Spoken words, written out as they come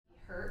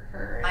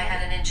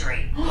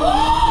injury.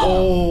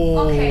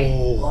 Oh. Okay.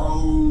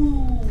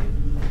 Oh.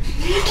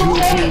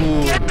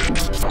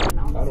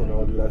 I don't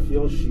know, dude. I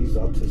feel she's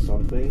up to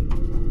something,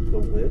 the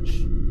witch,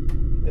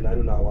 and I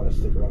do not want to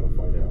stick around and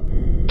find out.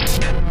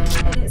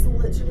 And it's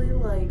literally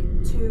like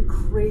too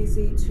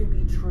crazy to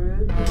be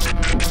true. I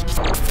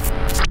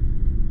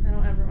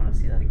don't ever want to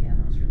see that again.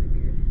 That was really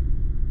weird.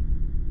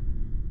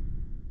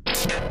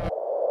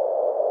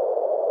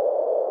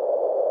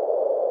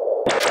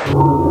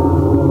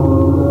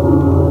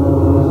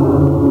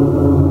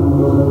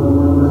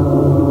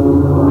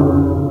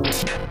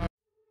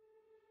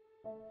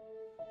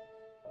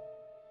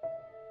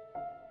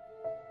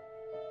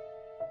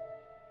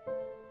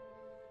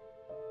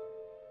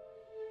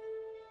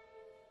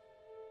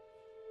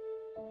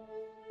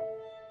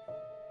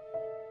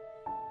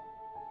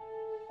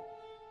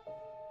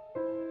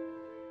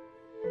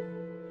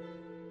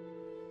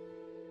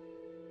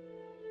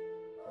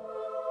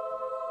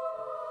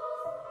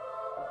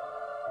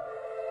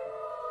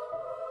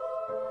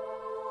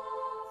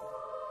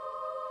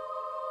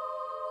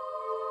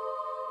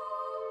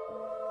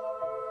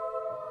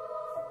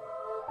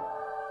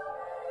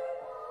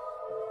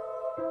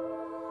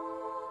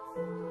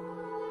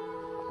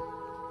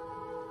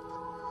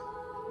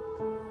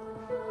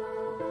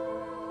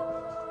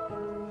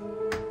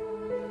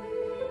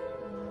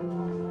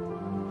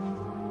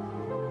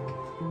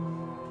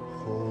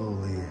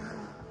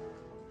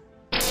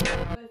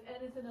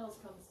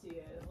 Comes to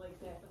you, like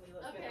definitely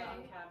look at it on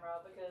camera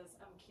because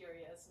I'm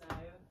curious now.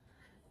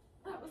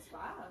 That was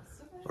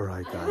fast. Okay.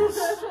 Alright guys,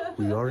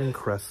 we are in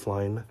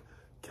Crestline,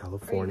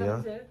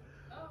 California.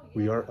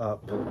 We are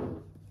up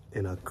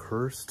in a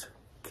cursed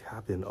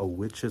cabin, a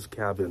witch's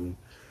cabin.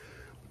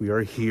 We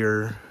are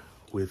here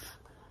with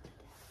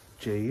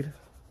Jade.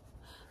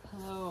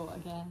 Hello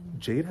again.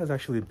 Jade has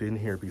actually been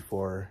here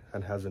before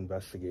and has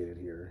investigated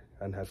here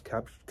and has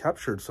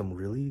captured some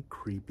really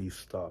creepy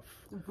stuff.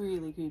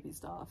 Really creepy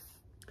stuff.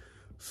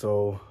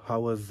 So how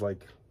was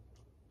like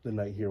the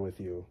night here with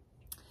you?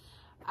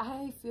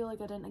 I feel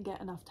like I didn't get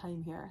enough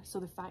time here.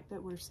 So the fact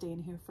that we're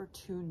staying here for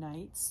 2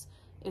 nights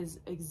is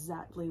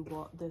exactly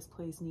what this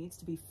place needs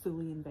to be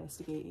fully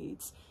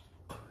investigated.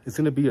 It's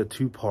going to be a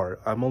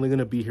 2-part. I'm only going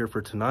to be here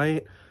for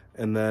tonight,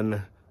 and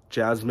then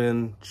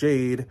Jazmyne,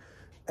 Jade,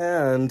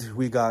 and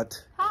we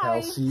got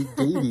Kelsey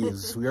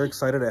Davies. We are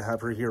excited to have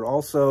her here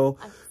also.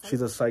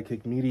 She's a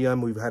psychic medium.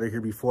 We've had her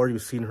here before.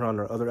 You've seen her on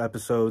our other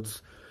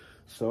episodes.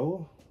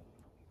 So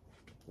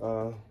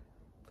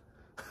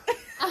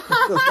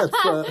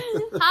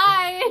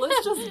hi,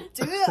 let's just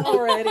do it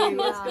already.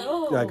 Let's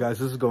go. Yeah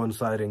guys, let's go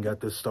inside and get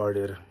this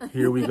started.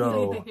 Here we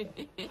go.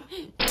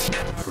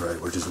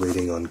 Alright, we're just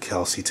waiting on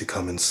Kelsey to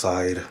come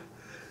inside.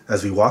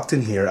 As we walked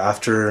in here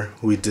after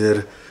we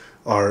did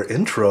our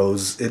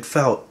intros, it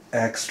felt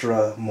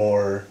extra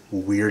more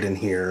weird in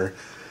here.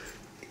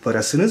 But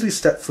as soon as we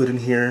stepped foot in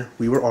here,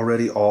 we were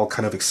already all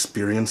kind of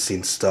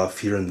experiencing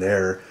stuff here and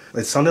there.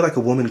 It sounded like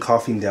a woman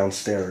coughing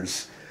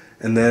downstairs.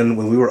 And then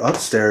when we were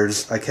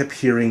upstairs, I kept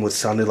hearing what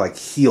sounded like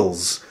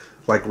heels,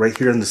 like right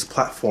here in this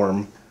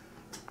platform.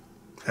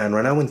 And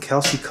right now when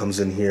Kelsey comes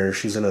in here,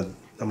 I'm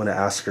gonna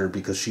ask her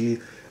because she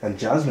and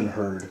Jazmyne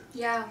heard.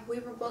 Yeah, we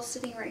were both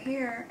sitting right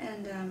here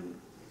and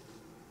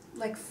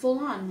like full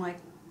on like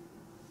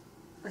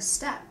a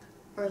step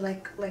or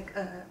like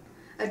a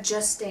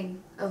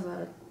adjusting of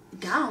a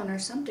gown or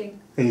something.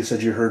 And you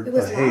said you heard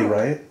a hey,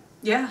 right?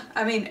 Yeah,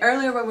 I mean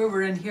earlier when we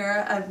were in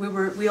here,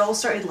 we all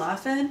started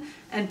laughing,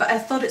 but I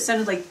thought it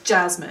sounded like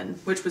Jazmyne,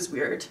 which was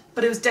weird.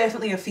 But it was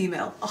definitely a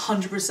female.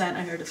 100%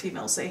 I heard a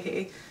female say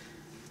hey.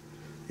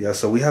 Yeah,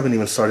 so we haven't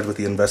even started with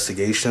the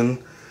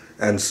investigation,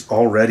 and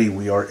already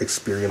we are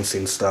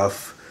experiencing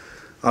stuff.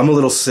 I'm a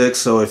little sick,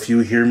 so if you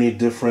hear me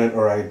different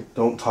or I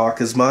don't talk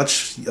as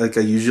much like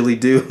I usually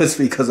do, it's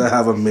because I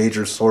have a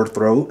major sore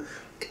throat.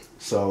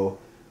 So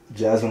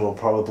Jazmyne will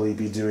probably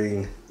be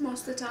doing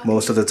most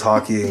of the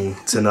talking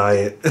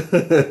tonight.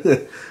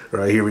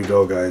 Right, here we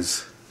go,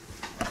 guys.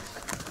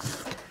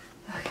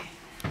 Okay,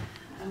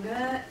 I'm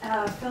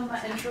gonna film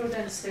my intro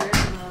downstairs and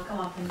then I'll come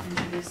up and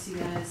introduce you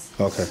guys.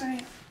 Okay. All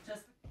right.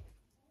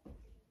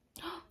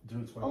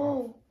 Dude, it's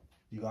Oh.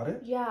 You got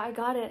it? Yeah, I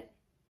got it.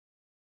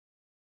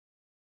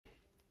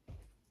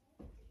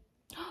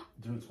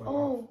 Dude, it's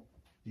Oh.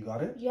 You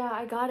got it? Yeah,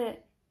 I got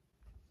it.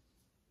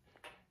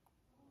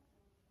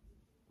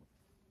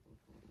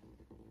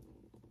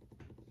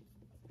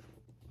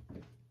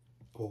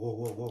 Whoa, whoa,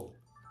 whoa, whoa.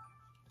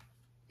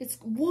 It's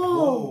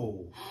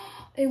whoa.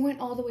 It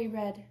went all the way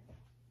red.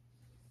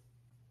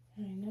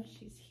 I know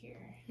she's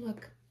here.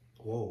 Look.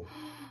 Whoa.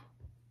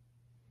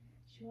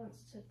 She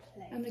wants to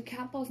play. And the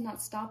cat ball's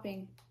not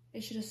stopping.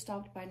 It should have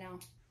stopped by now.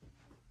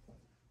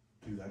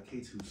 Dude, that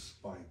K2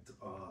 spiked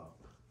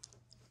up.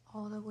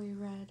 All the way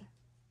red.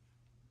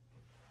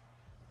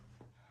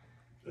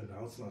 And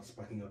now it's not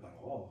spiking up at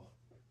all.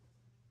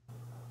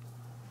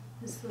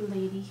 Is the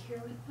lady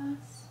here with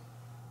us?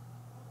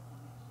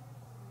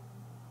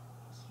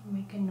 Can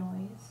you make a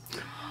noise?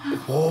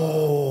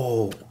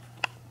 Whoa!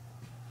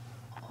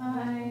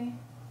 Hi.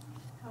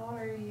 How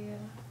are you?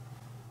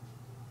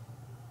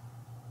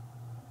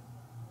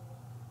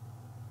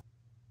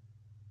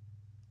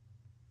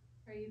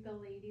 the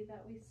lady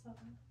that we saw?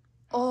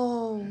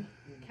 Oh.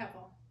 Kevin.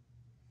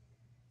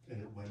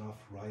 And it went off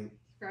right.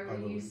 Right where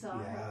you saw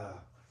her? Yeah.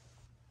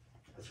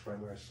 That's right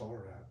where I saw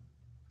her at.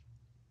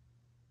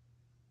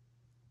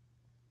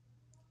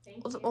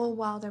 Thank you. Oh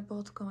wow, they're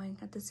both going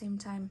at the same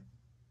time.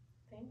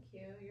 Thank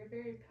you. You're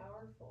very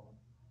powerful.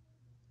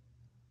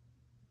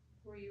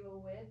 Were you a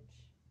witch?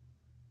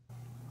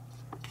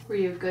 Were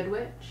you a good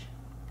witch?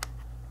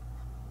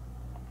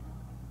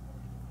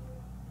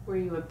 Were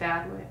you a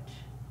bad witch?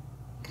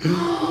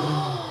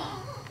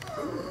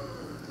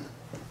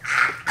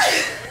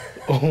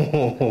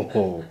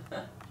 Oh.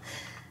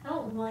 I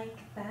don't like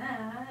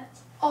that.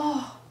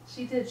 Oh,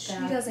 She did bad she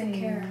doesn't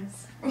care.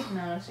 things.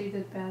 No, she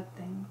did bad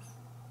things.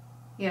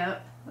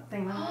 Yep. That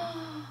thing went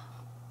oh,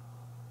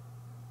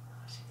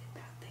 she did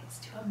bad things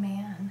to a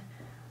man.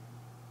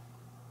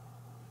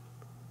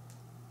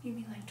 You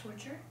mean like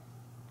torture?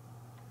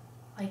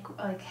 Like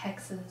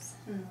hexes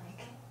and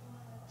like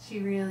she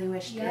really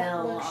wished Yeah,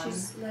 ill look, on.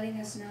 she's letting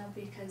us know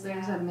because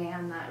There's a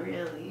man that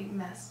really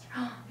messed.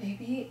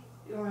 Maybe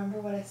you remember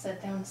what I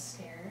said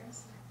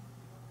downstairs?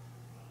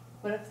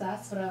 What if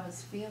that's what I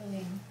was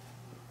feeling?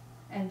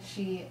 And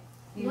she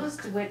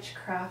used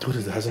witchcraft. Dude,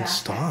 it to hasn't get back at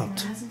stopped.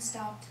 It me. hasn't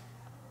stopped.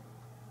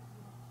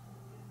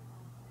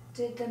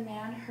 Did the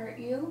man hurt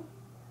you?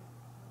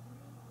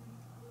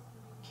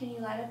 Can you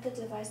light up the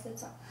device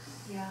that's on?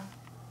 Yeah.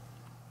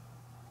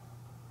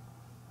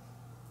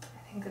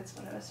 I think that's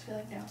what I was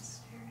feeling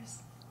downstairs.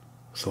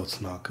 So it's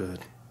not good.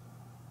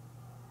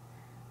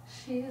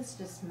 She is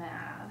just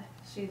mad.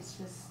 She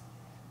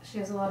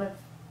has a lot of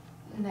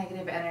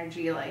negative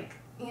energy. Like,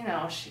 you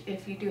know,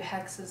 if you do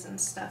hexes and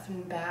stuff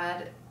and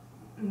bad,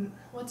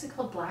 what's it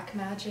called? Black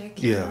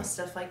magic? You know,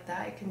 stuff like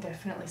that. It can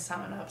definitely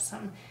summon up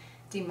some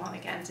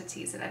demonic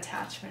entities and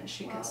attachments.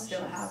 She could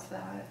still have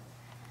that.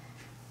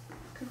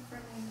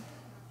 Confirming.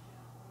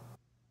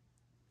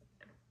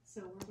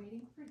 So we're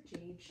waiting for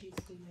Jade. She's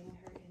doing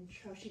her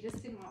intro. She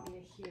just didn't want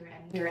me to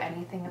hear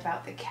anything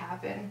about the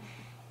cabin.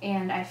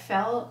 And I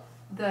felt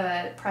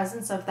the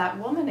presence of that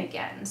woman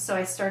again. So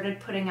I started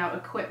putting out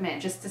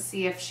equipment just to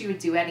see if she would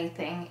do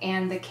anything.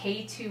 And the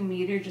K2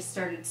 meter just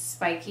started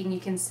spiking. You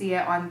can see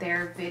it on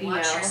their video.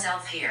 Watch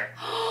yourself here.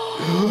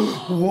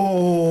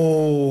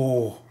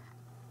 Whoa.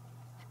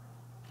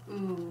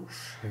 Ooh,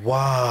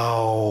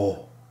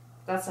 Wow.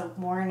 that's a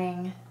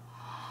warning.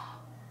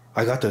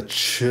 I got the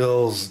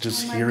chills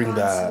just hearing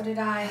that. So did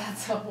I.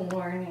 That's a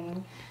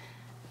warning.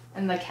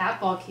 And the cat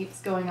ball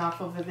keeps going off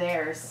over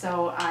there.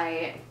 So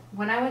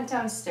when I went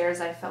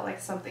downstairs, I felt like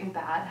something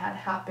bad had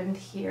happened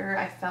here.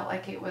 I felt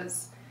like it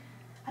was,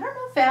 I don't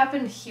know if it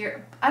happened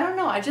here. I don't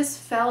know. I just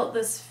felt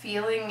this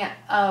feeling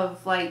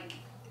of like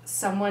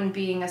someone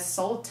being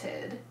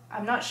assaulted.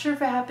 I'm not sure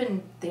if it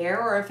happened there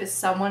or if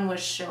someone was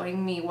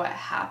showing me what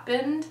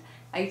happened.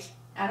 I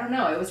don't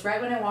know. It was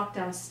right when I walked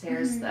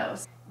downstairs though.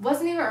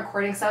 Wasn't even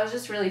recording, so I was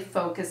just really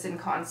focused and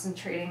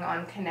concentrating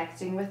on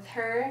connecting with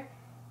her.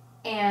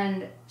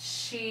 And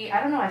I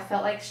don't know, I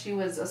felt like she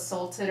was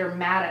assaulted or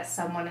mad at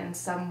someone in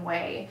some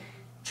way,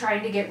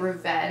 trying to get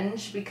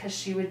revenge because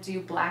she would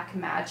do black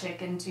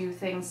magic and do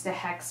things to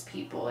hex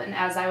people. And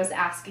as I was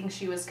asking,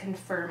 she was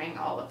confirming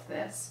all of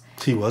this.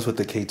 He was with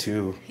the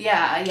K2.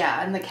 Yeah,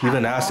 and the cat. You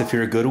even asked if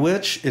you're a good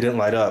witch, it didn't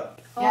light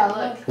up.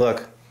 Yeah,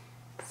 Look.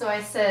 So I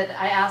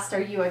asked,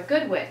 are you a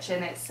good witch?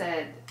 And it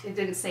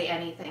didn't say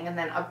anything. And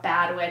then a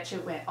bad witch,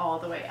 it went all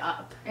the way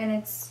up. And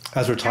it's...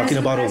 As we're talking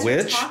about a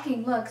witch.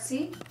 Look,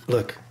 see?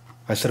 Look.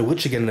 I said a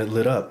witch again and it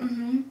lit up.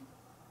 Mm-hmm.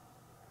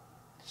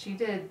 She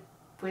did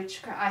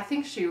witchcraft. I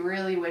think she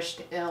really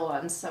wished ill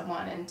on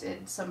someone and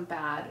did some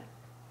bad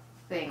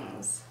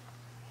things.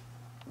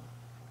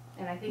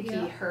 And I think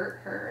he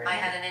hurt her. I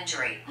had an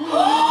injury.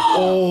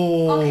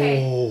 Oh.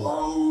 Okay.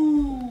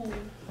 Oh.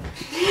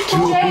 Dude.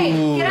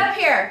 Jade, get up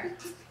here.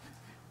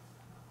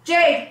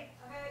 Jade.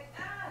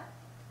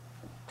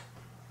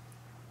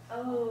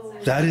 Oh.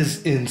 That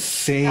is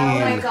insane. Oh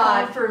my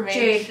God.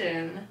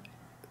 Confirmation.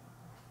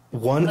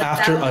 One But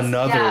after that was-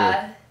 another.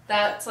 Yeah,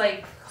 that's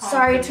like.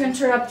 Sorry to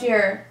interrupt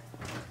your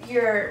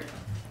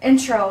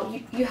intro.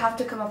 You have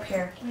to come up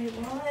here. Wait,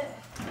 what?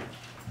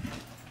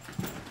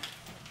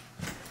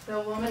 The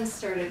woman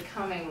started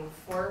coming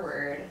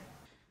forward.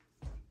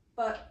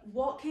 But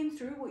what came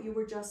through what you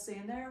were just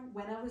saying there,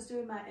 when I was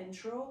doing my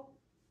intro,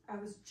 I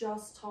was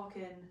just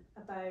talking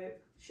about,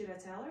 should I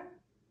tell her?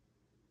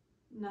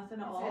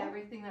 Nothing at all.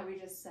 Everything that we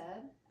just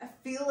said? I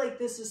feel like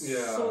this is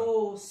Yeah.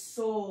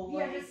 so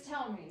like... Yeah, just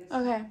tell me.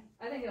 Okay.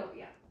 I think it'll,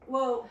 yeah.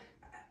 Well,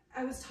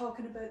 I was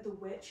talking about the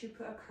witch who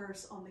put a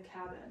curse on the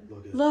cabin.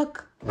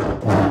 Look.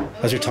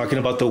 As you're talking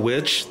about the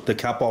witch, the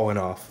cat ball went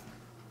off.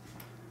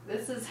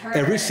 This is her.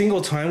 Every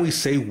single time we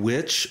say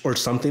witch or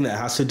something that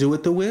has to do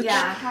with the witch,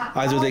 Yeah.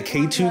 either the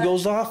K2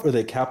 goes off or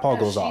the cat ball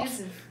goes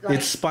off. Like,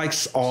 It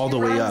spikes all she the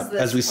way runs up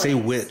this as we say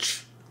place.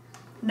 witch.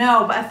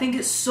 No, but I think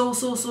it's so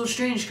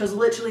strange because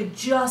literally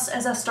just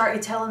as I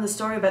started telling the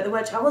story about the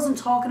witch, I wasn't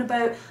talking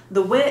about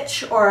the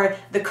witch or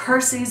the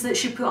curses that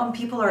she put on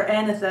people or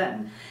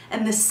anything.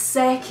 And the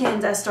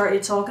second I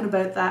started talking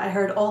about that, I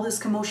heard all this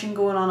commotion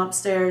going on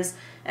upstairs.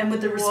 And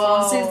with the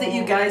responses that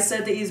you guys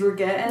said that you were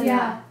getting,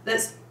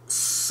 that's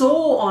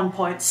so on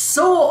point,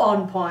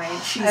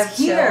 She's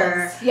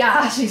here. Chills.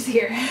 Yeah, she's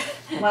here.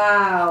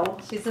 Wow.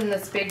 She's in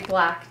this big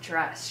black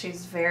dress.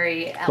 She's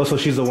very Oh, so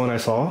she's the one I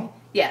saw?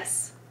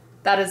 Yes.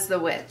 That is the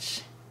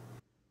witch.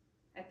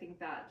 I think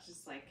that's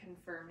just like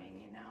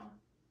confirming, you know.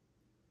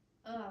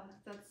 Ugh,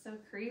 that's so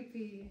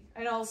creepy.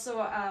 And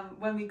also,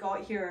 when we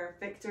got here,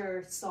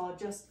 Victor saw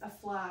just a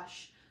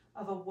flash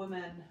of a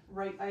woman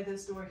right by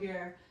this door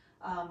here,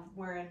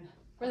 wearing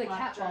where the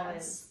cat ball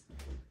is.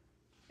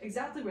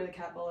 Exactly where the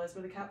cat ball is,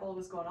 where the cat ball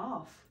was going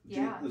off.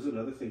 Yeah. There's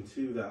another thing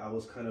too that I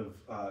was kind of,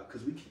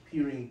 because we keep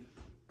hearing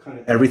kind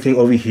of everything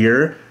over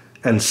here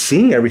and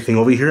seeing everything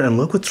over here, and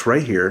look what's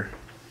right here.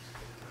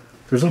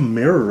 There's a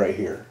mirror right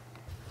here.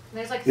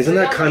 There's like Isn't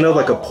that kind of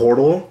like a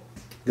portal,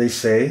 they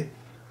say?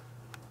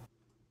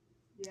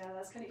 Yeah,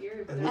 that's kind of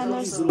eerie. But And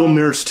there's little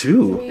mirrors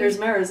too. There's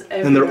mirrors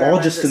everywhere. And they're all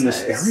around just in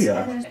this house.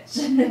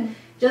 area.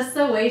 Just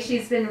the way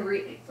she's been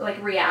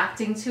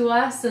reacting to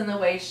us and the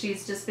way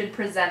she's just been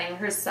presenting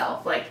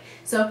herself like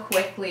so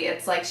quickly.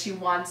 It's like she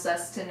wants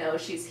us to know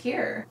she's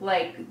here.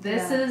 Like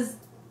this is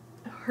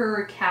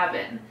her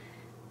cabin.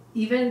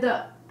 Even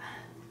the,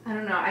 I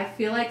don't know, I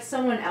feel like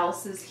someone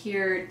else is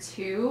here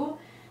too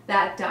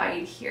that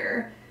died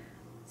here.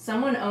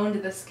 Someone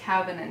owned this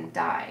cabin and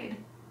died.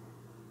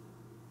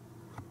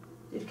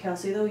 Dude,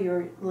 Kelsey, though,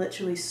 you're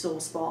literally so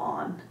spot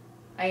on.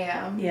 I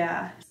am.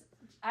 Yeah.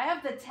 I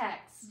have the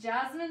text.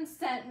 Jazmyne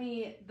sent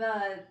me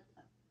the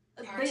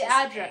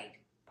address.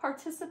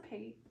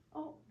 Participate.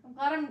 Oh, I'm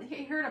glad I'm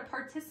here to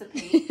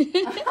participate.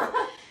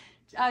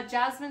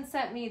 Jazmyne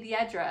sent me the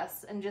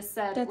address and just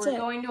said, we're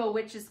going to a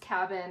witch's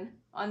cabin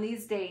on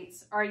these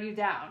dates. Are you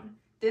down?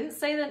 Didn't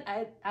say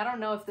that. I don't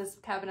know if this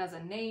cabin has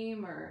a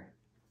name or...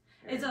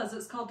 It does.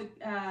 It's called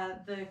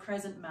the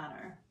Crescent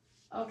Manor.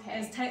 Okay.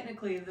 It's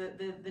technically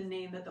the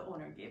name that the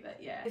owner gave it,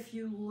 yeah. If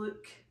you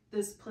look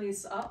this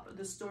place up,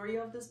 the story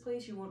of this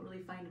place, you won't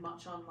really find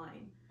much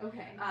online.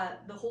 Okay.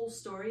 The whole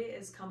story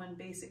is coming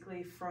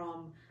basically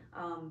from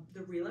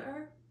the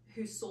realtor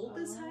who sold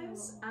this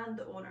house and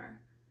the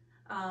owner.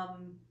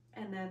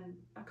 And then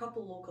a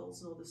couple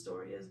locals know the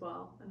story as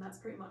well, and that's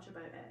pretty much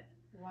about it.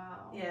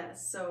 Wow. Yeah,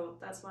 so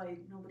that's why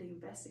nobody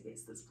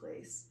investigates this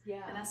place.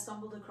 Yeah. And I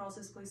stumbled across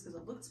this place because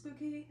it looked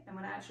spooky, and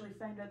when I actually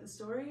found out the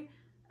story,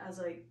 I was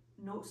like,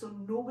 no, so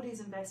nobody's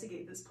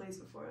investigated this place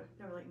before.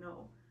 They were like,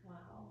 no. Wow.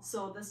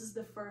 So this is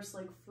the first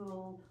like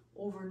full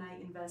overnight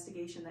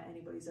investigation that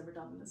anybody's ever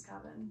done in this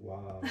cabin.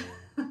 Wow.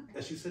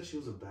 And she said she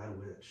was a bad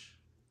witch.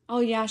 Oh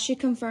yeah, she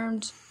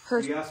confirmed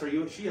her. Kelsey asked, are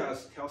you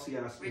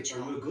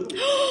a good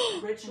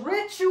witch?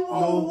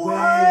 Ritual. No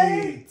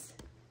way.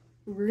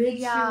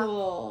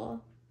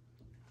 Ritual.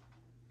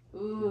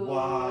 Ooh.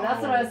 Wow.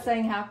 That's what I was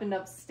saying happened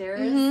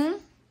upstairs. Mm-hmm.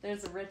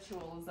 There's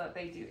rituals that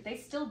they do. They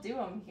still do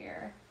them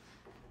here.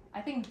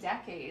 I think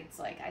decades.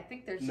 Like, I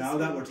think there's just Now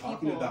that we're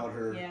talking people. about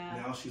her,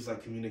 Yeah. now she's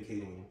like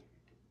communicating.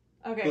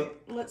 Okay,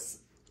 let's...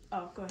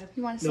 Oh, go ahead.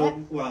 You want to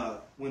sit?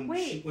 No,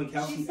 when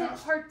Kelsey she said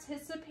asked...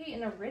 participate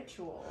in a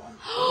ritual.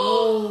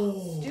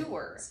 Oh!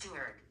 Stewart.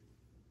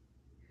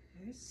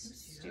 Who's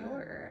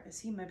Stewart? Is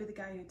he maybe the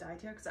guy who died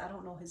here? Because I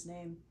don't know his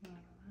name.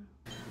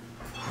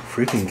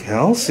 Freaking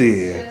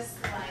Kelsey.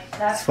 Just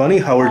like It's funny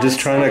how we're just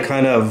trying to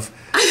kind of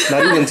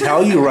not even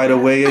tell you right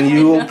away, and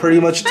you pretty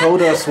much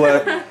told us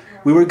what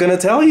we were going to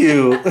tell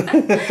you.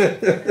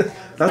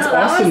 That's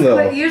awesome, though.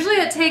 But usually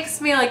it takes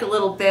me like a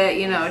little bit,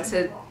 you know,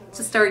 to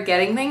start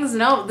getting things.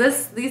 No,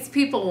 these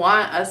people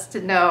want us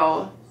to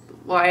know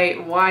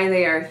why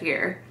they are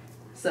here.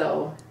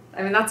 So,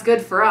 I mean, that's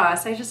good for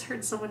us. I just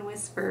heard someone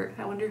whisper.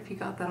 I wonder if you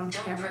got that on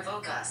camera. Don't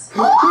provoke us.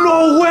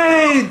 No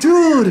way,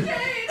 dude!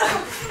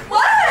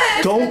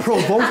 What? Don't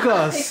provoke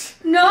us.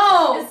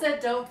 No! It said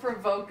don't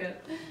provoke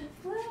it.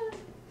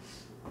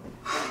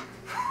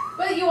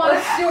 But you want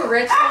us to do a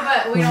ritual,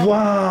 but we don't.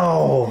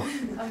 Wow.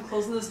 I'm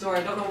closing this door.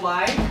 I don't know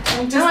why.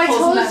 I'm just No, I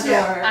closing told that you.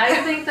 door. I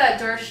think that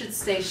door should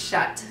stay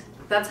shut.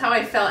 That's how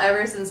I felt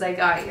ever since I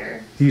got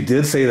here. You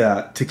did say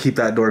that, to keep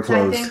that door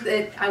closed. I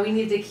think that we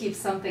need to keep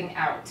something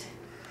out.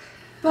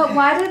 But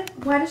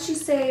why did she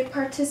say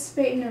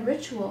participate in a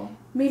ritual?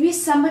 Maybe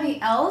somebody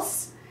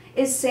else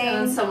is saying.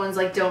 And then someone's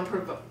like, don't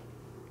provoke.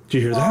 Did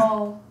you hear that?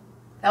 Oh.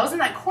 That was in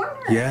that corner.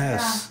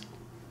 Yes.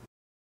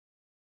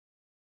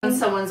 And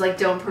someone's like,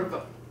 don't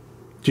provoke.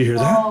 Did you hear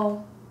that?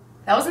 Oh.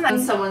 That was in that.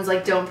 And someone's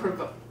like, don't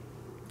provoke.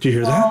 Did you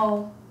hear that?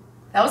 Oh.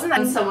 That was in that.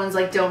 And someone's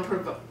like, don't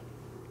provoke.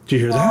 Did you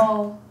hear that?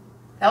 Oh.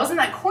 That was in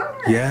that corner.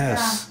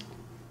 Yes.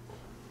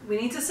 We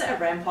need to set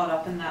a REM pod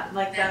up in that,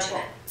 like that.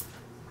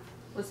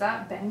 Was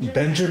that Benjamin?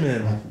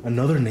 Benjamin,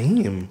 another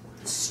name.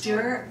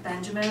 Stuart,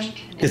 Benjamin.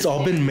 It's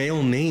all been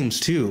male names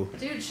too.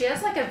 Dude, she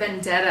has like a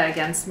vendetta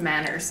against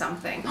men or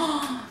something.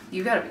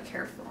 You gotta be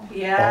careful.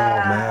 Yeah.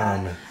 Oh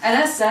man. And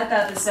I said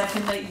that the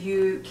second that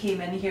you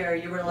came in here,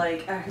 you were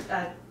like,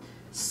 I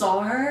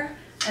saw her,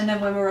 and then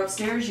when we were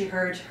upstairs, you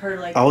heard her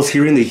like. I was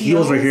hearing the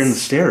heels right here in the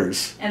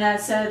stairs. And I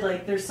said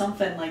like, there's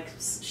something like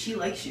she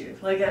likes you,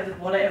 like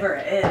whatever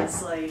it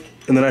is, like.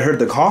 And then I heard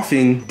the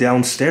coughing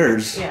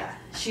downstairs. Yeah,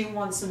 she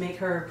wants to make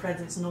her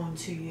presence known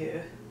to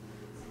you.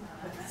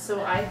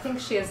 So I think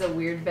she has a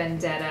weird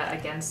vendetta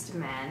against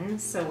men.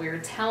 So we were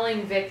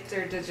telling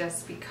Victor to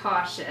just be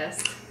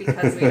cautious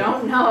because we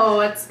don't know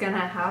what's gonna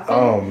happen.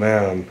 Oh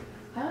man.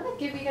 I want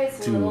to give you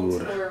guys a little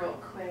tour real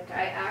quick.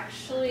 I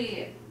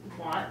actually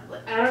want,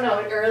 I don't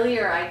know,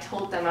 earlier I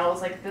told them, I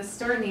was like, this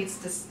door needs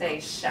to stay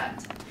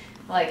shut.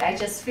 Like, I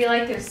just feel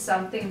like there's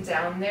something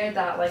down there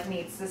that like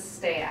needs to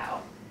stay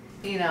out.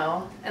 You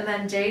know, and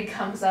then Jade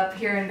comes up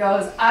here and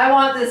goes, I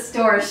want this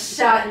door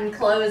shut, and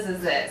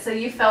closes it. So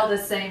you felt the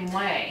same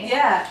way.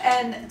 Yeah,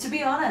 and to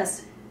be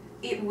honest,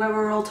 when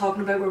we're all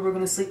talking about where we're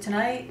going to sleep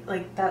tonight,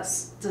 like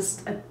that's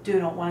just, I do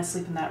not want to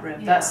sleep in that room.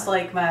 Yeah. That's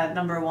like my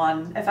number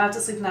one. If I have to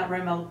sleep in that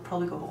room, I'll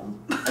probably go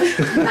home.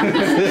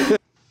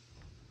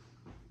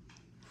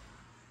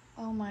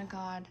 Oh my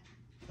god.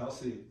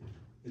 Kelsey,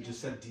 it just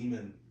said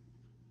demon.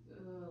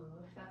 Ooh,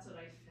 that's what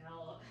I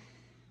felt.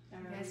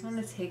 You guys want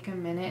to take a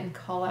minute and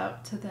call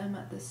out to them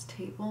at this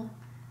table?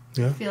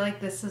 Yeah. I feel like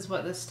this is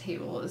what this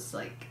table is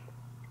like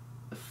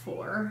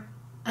for.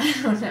 I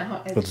don't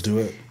know. Let's do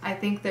it. I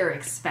think they're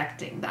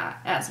expecting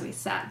that as we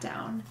sat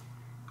down.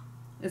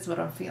 Is what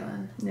I'm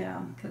feeling. Yeah.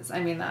 Because I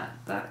mean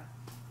that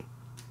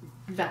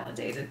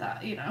validated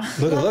that, you know.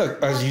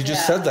 Look, as you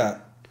just said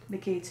that. The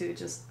K2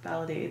 just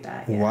validated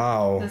that. Yeah.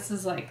 Wow. This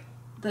is like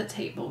the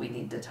table we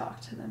need to talk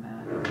to them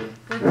at.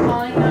 We're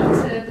calling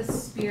out to the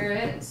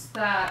spirits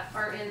that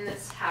are in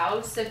this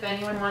house. If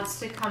anyone wants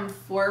to come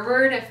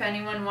forward, if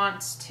anyone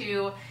wants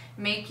to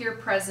make your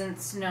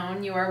presence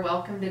known, you are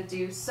welcome to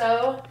do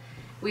so.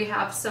 We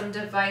have some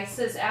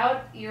devices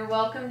out. You're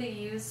welcome to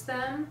use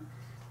them.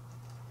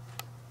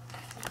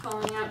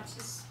 Calling out to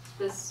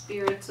the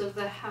spirits of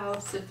the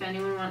house. If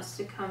anyone wants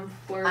to come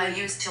forward. I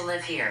used to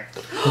live here.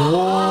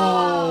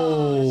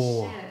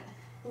 Whoa. Shit.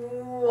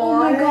 Oh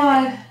my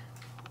god.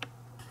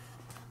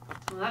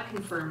 Well, that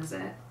confirms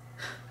it.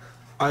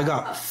 I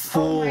got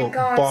full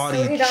God, body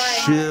so did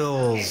I.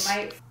 chills.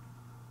 Okay,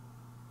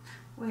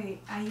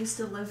 Wait, I used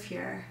to live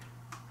here.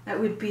 That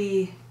would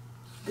be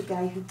the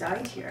guy who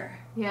died here.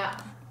 yeah.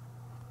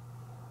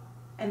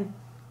 And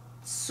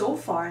so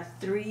far,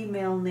 3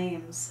 male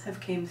names have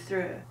came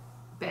through.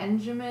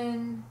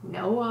 Benjamin,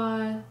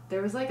 Noah.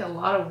 There was like a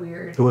lot of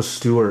weird. It was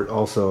Stuart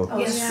also. Oh,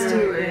 Yeah.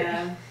 Stuart.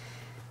 Yeah.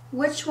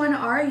 Which one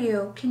are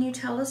you? Can you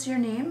tell us your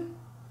name?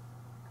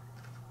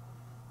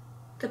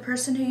 The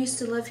person who used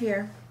to live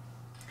here.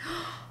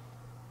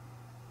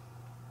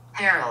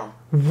 Harold.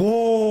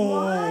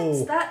 Whoa.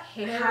 What's that?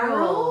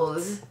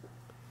 Harold?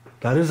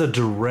 That is a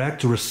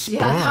direct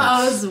response. Yeah,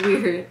 that was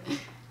weird.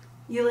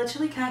 You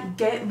literally can't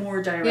get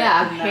more direct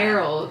Yeah, than that.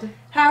 Harold.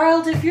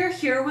 Harold, if you're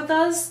here with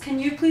us, can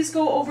you please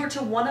go over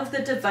to one of the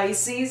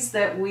devices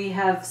that we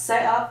have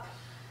set up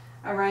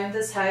around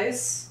this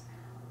house?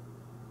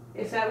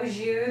 If that was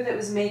you that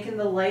was making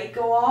the light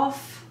go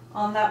off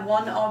on that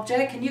one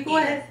object, can you go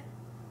ahead?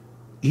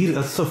 Edith,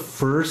 that's the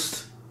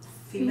first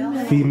Female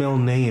name? female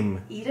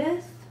name.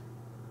 Edith?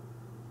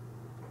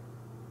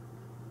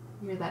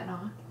 You hear that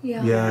knock?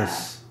 Yeah.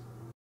 Yes.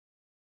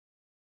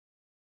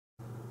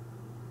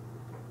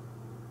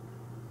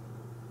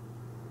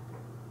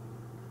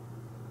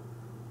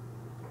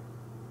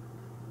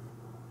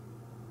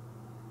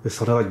 It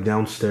sounded like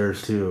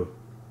downstairs too.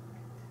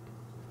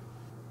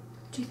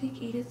 Do you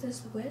think Edith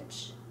is the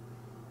witch?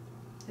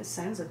 It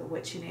sounds like a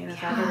witchy name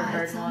if I've ever Yeah,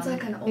 heard it sounds one.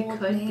 like an It old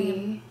could name.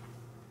 be.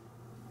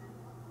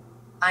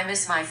 I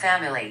miss my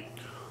family.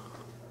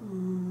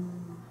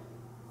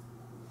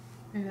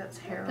 Maybe that's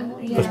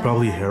Harold. Yeah. That's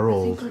probably I think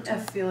Harold. we're I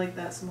feel like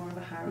that's more of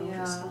a Harold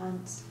Yeah.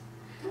 response.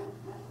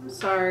 I'm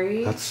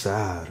sorry. That's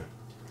sad.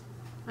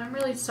 I'm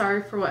really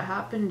sorry for what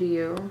happened to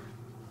you.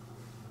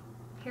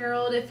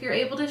 Harold, if you're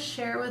able to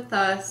share with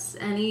us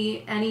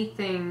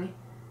anything,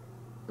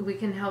 we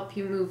can help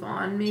you move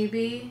on,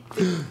 maybe.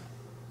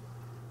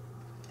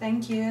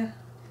 Thank you.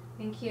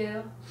 Thank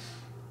you.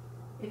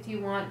 If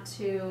you want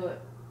to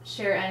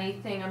share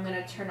anything, I'm going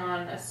to turn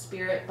on a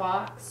spirit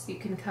box. You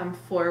can come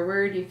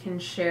forward. You can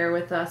share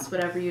with us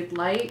whatever you'd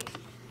like.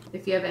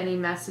 If you have any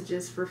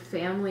messages for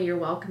family, you're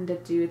welcome to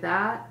do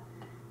that.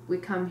 We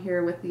come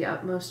here with the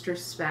utmost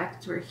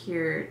respect. We're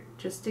here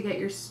just to get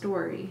your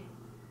story.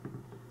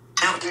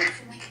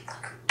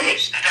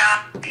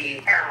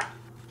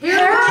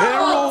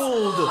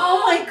 Harold!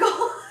 Oh my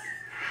god!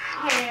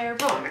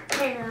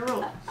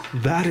 Harold.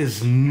 That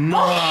is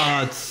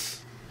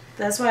nuts.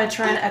 That's why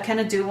I kind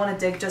of do want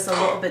to dig just a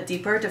little bit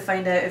deeper to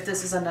find out if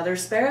this is another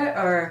spirit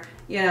or,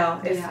 you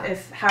know,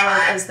 if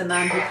Harold is the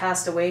man who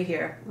passed away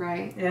here.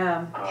 Right.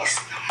 Yeah.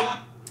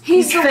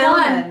 He's the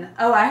filming. one.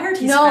 Oh, I heard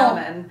he's No.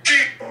 filming.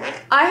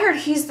 I heard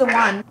he's the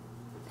one.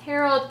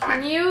 Harold,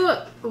 can you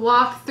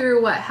walk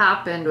through what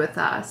happened with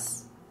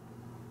us?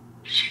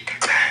 She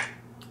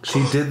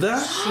did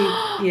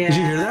that? Yeah. Did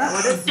you hear that?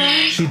 What is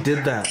that? She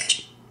did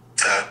that.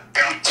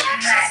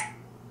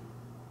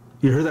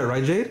 You heard that,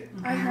 right, Jade?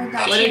 I heard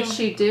that What too. did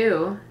she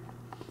do?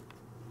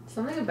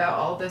 Something about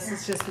all this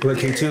is just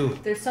Look, weird.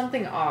 K2. There's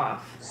something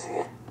off.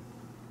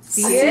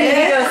 See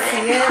it? You go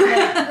see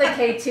it? The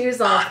K2's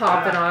all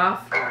popping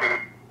off.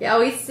 Yeah,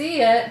 we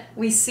see it.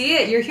 We see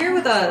it. You're here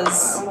with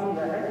us.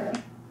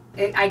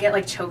 I get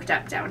like choked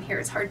up down here.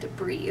 It's hard to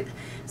breathe.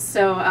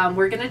 So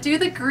we're gonna do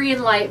the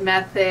green light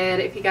method.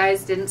 If you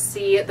guys didn't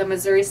see the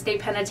Missouri State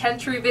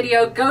Penitentiary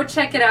video, go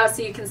check it out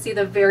so you can see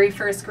the very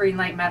first green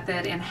light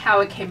method and how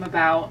it came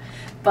about.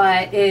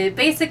 But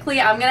basically,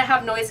 I'm gonna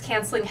have noise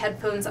canceling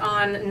headphones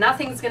on.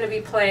 Nothing's gonna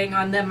be playing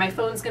on them. My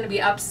phone's gonna be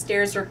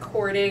upstairs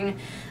recording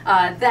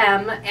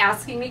them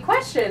asking me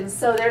questions.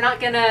 So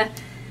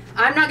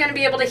I'm not going to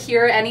be able to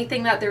hear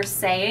anything that they're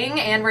saying,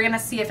 and we're going to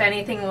see if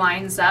anything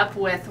lines up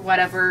with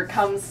whatever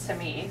comes to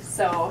me.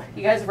 So,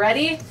 you guys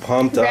ready?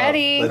 Pumped up.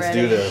 Ready? Let's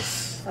Ready. do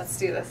this. Let's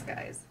do this,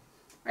 guys.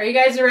 Are you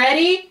guys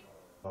ready?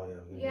 Oh,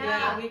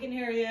 Yeah. We can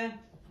hear you.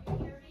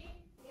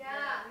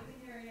 Yeah.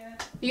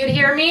 You can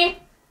hear me?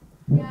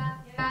 Yeah.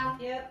 Yeah.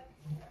 Yep.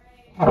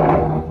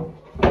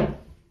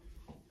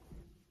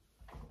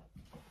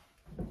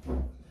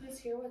 Who's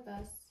here with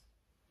us?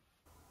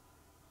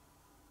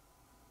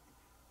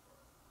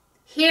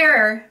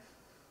 Here.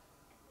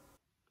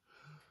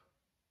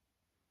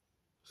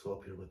 So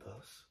up here with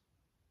us.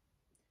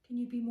 Can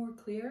you be more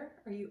clear?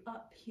 Are you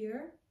up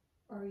here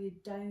or are you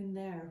down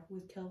there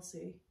with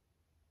Kelsey?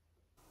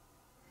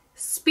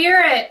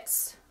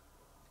 Spirits.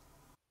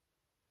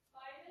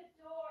 By the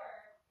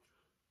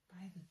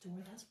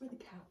door? That's where the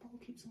cat ball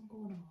keeps on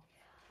going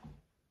off.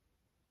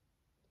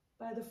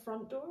 By the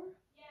front door?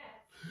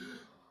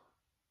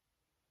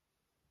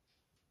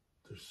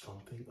 There's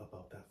something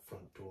about that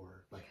front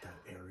door, like that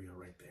area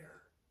right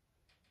there.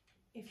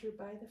 If you're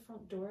by the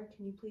front door,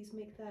 can you please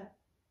make that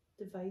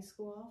device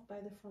go off by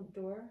the front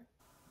door?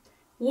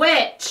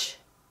 Witch.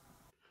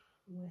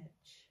 Witch.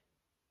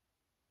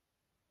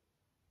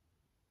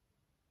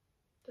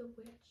 The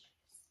witch.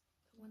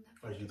 The one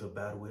that. Are you the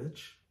bad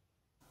witch?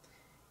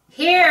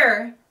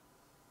 Here.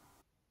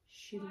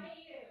 She by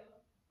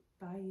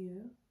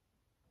you.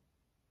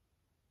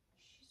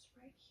 She's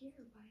right here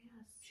by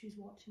us. She's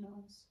watching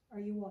us. Are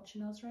you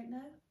watching us right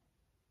now?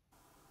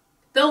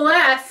 The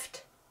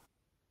left.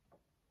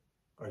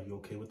 Are you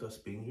okay with us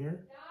being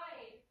here?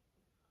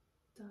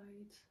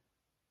 Died.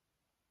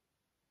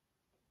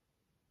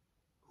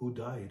 Who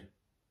died?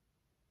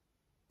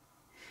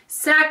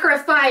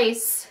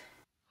 Sacrifice.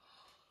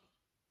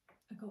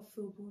 I got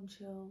full blown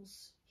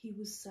chills. He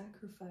was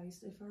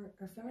sacrificed. If our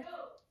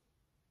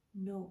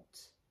note.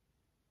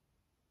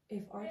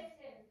 If our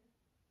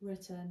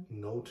written.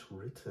 Note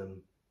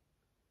written.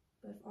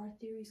 But if our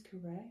theory is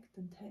correct,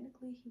 then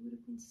technically he would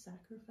have been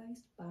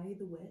sacrificed by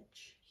the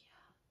witch.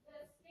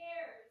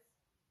 Yeah.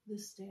 The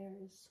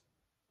stairs.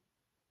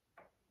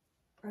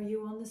 Are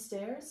you on the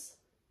stairs?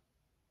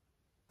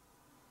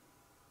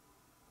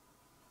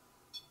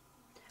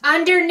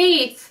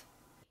 Underneath.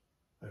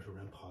 I heard a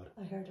REM pod.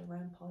 I heard a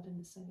REM pod and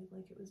it sounded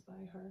like it was by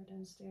her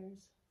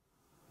downstairs.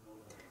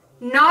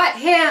 Not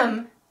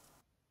him.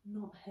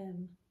 Not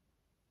him.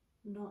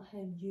 Not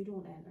him. You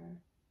don't enter.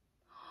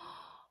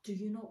 Do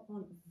you not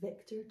want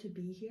Victor to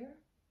be here?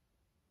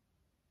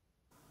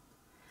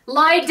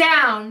 Lie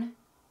down.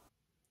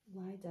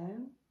 Lie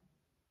down?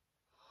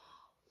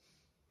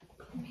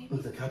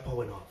 Look, the cat paw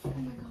went off. Oh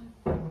my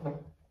god.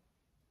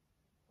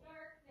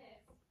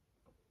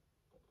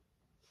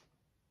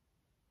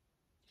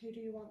 Who do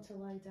you want to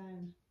lie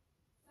down?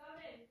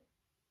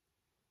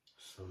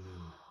 Summon.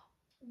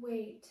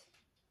 Wait.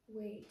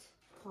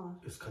 Huh.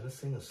 It's kind of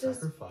saying a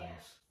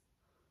sacrifice.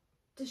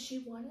 Does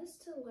she want us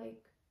to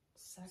like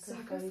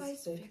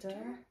Sacrifice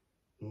Victor?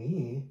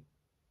 Me?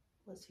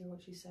 Let's hear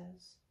what she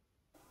says.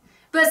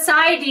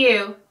 Beside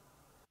you.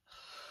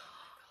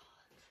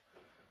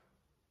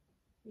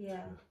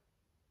 Yeah.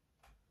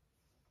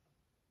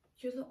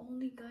 You're the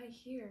only guy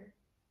here.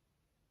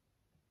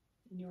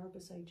 And you're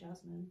beside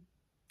Jazmyne.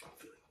 I'm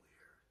feeling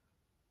weird.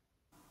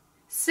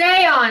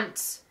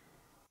 Seance.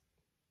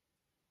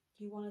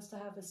 You want us to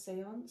have a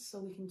seance so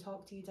we can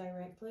talk to you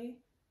directly?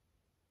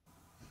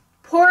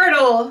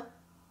 Portal.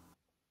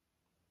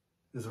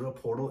 Is there a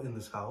portal in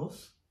this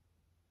house?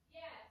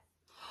 Yes.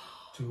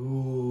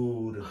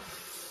 Dude.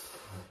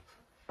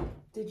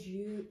 Did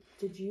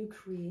you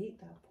create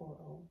that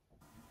portal?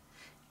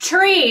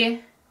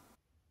 Tree.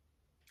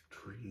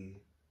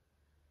 Tree.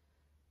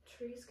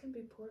 Trees can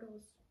be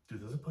portals.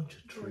 Dude, there's a bunch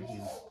of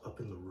trees up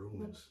in the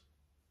rooms.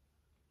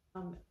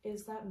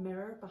 Is that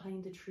mirror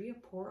behind the tree a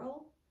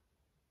portal?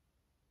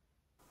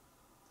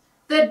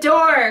 The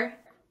door.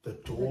 The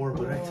door.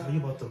 What did I tell you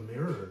about the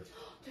mirror?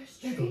 There's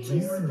Yeah, trees. the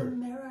mirror. The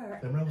mirror.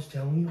 Remember I was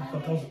telling you? I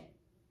thought that was...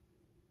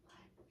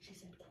 She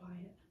said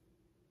quiet.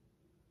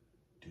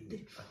 Dude, The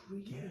I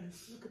trees.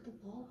 guess. Look at the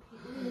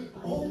wallpaper.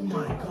 Oh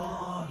my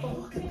god,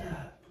 look at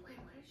that. Wait,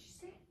 what did she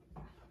say? I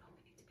don't know,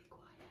 we need to be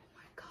quiet.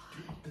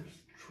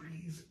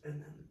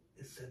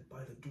 said by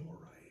the door,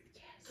 right?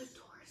 Yes. The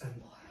door is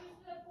And-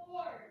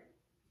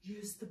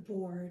 Use the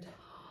board.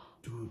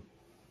 Dude.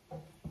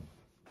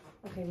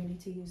 Okay, we need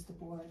to use the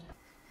board.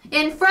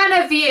 In front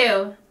of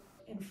you.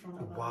 In front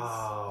of us.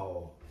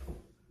 Wow.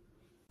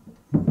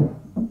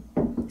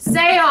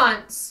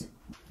 Seance.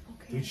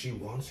 Dude, she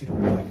wants you to,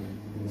 like,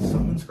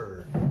 summons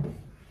her.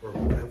 Or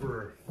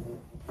whatever.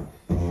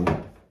 Careful.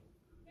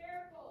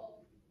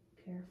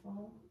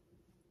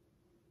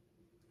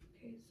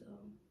 Okay, so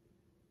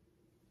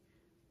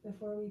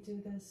before we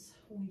do this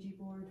Ouija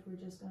board, we're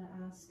just gonna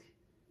ask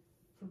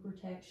for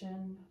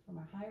protection from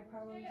our higher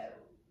powers.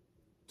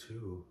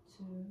 2.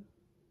 2.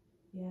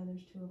 Yeah,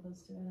 there's 2 of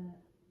us doing it.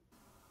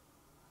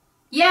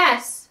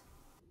 Yes.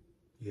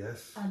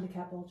 Yes. And the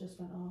cat ball just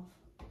went off.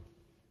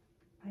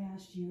 I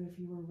asked you if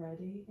you were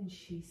ready, and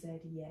she said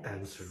yes.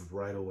 Answered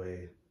right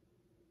away.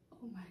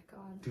 Oh my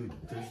god. Dude,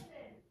 there's...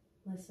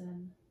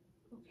 Listen.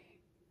 Okay.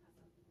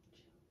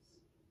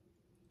 Chills.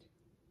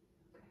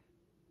 Okay.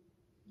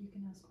 You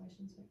can ask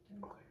questions, Victor.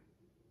 Okay.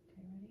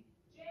 Okay, ready?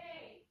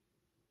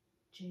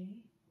 J.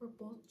 We're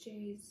both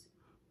J's.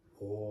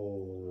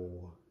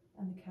 Whoa.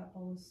 And the cat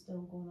ball is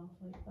still going off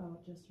like, oh,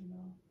 just or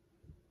no.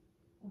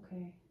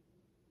 Okay.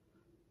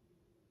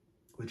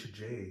 Which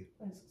J?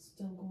 It's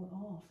still going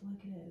off. Look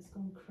at it. It's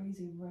going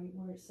crazy right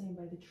where it's saying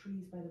by the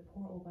trees, by the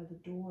portal, by the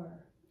door.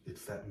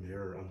 It's that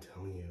mirror, I'm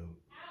telling you.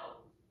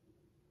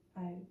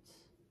 Out.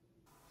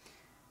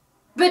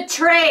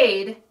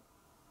 Betrayed.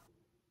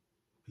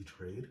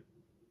 Betrayed?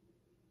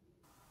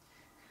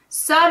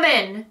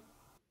 Summon.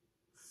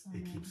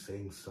 It keeps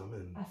saying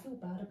summon. I feel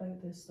bad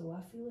about this though.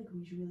 I feel like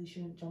we really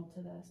shouldn't jump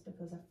to this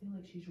because I feel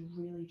like she's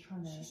really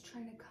trying to... She's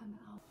trying to come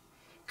out.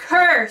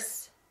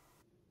 Curse.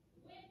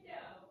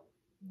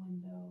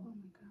 Window. Oh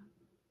my god.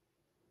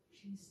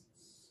 She's...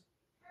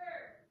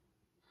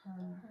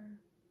 Her.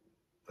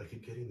 I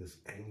keep getting this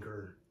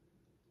anger.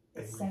 It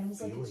Angry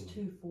sounds like feeling. it's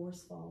too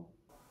forceful.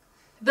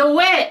 The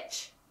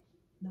witch.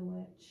 The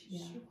witch, yeah.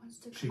 She wants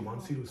to come She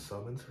wants out. you to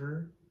summon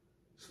her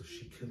so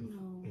she can,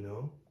 No. you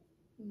know?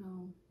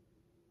 No.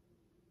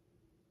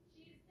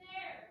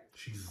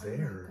 She's Oh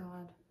there. my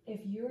god.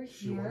 If you're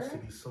She wants to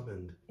here, be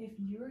summoned. if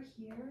you're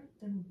here,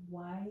 then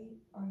why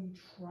are you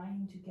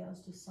trying to get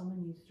us to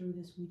summon you through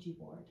this Ouija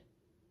board?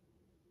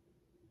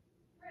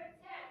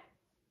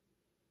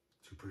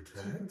 To To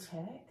protect?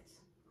 protect?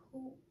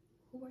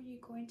 Who are you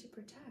going to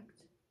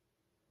protect?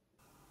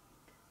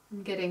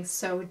 I'm getting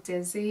so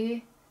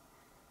dizzy.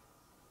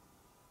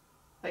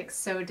 Like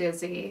so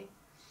dizzy.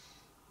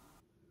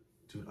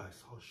 Dude, I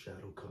saw a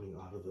shadow coming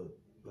out of the,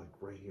 like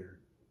right here.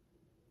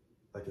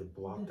 Like it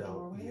blocked The out.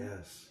 doorway?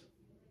 Yes.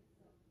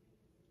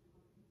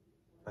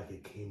 Like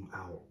it came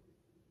out.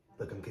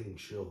 Like I'm getting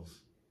chills.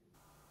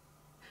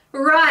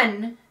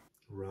 Run.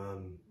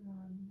 Run.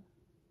 Run.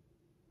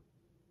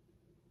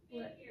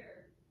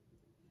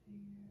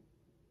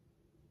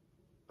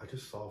 I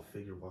just saw a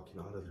figure walking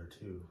out of there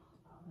too.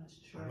 Oh, that's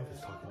I true. don't know if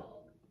it's talking.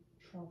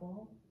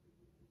 Trouble?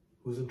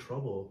 Who's in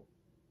trouble?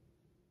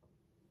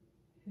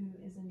 Who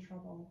is in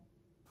trouble?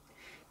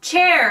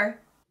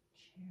 Chair.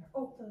 Chair.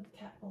 Oh, the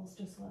cat balls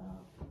just lit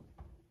up.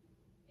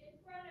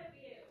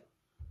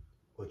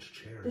 Which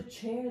chair? The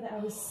chair that I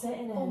was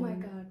sitting in. Oh my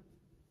god.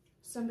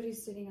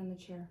 Somebody's sitting on the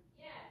chair.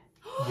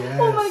 Yes.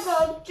 Oh my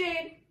god,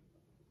 Jade.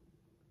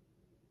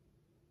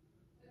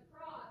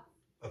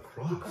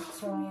 Across.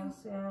 Cross,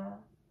 yeah.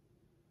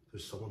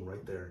 There's someone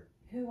right there.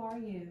 Who are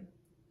you?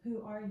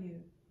 Who are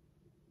you?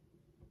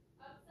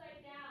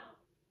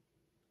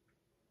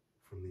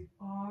 From the.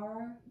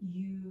 Are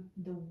you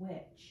the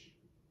witch?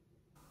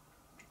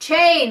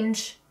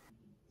 Change.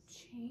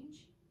 Change?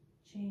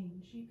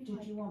 Change. Maybe Did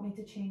like- you want me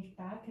to change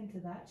back into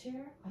that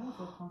chair? I don't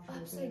feel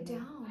comfortable Upside doing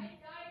that. down.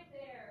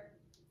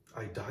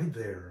 I died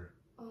there.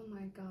 Oh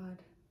my god.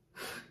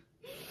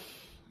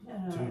 I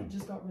don't know, Dude. I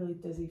just got really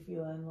dizzy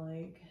feeling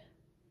like...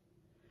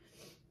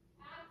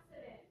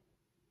 Accident.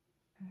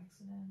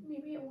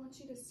 Maybe it wants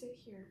you to sit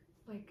here.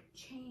 Like,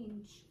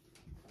 change.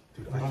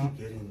 Dude, I keep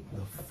getting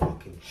the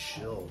fucking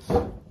chills.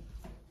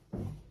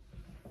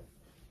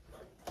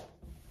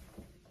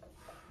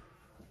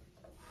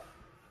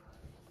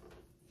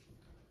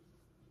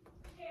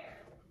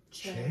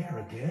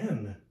 Chair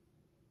again.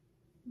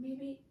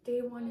 Maybe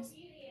they want to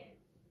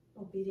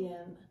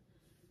Obedient.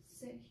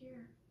 sit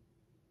here.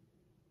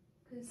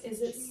 'Cause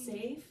Is it change.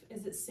 safe?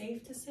 Is it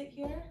safe to sit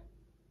here?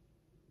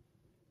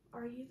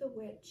 Are you the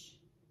witch?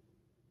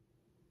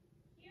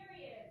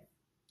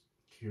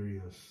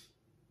 Curious.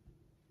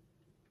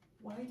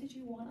 Why did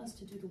you want us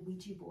to do the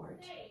Ouija board?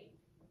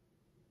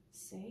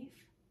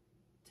 Safe?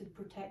 To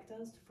protect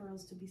us, for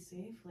us to be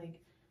safe? Like,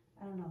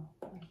 I don't know.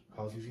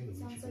 How's using the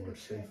Sounds Ouija like board a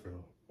safe trick.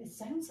 though? It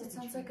sounds like It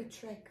sounds like a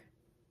trick.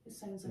 It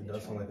sounds like It a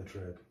does sound trick. like a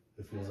trick.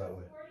 It feels that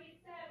way.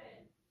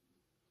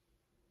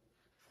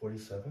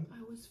 47?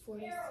 I was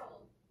 40.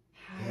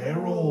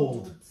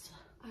 Harold!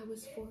 I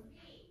was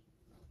 40.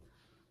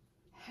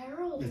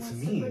 Harold It's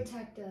wants me. to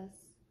protect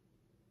us.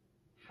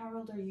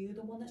 Harold, are you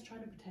the one that's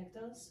trying to protect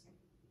us?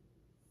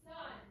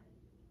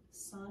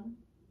 Son?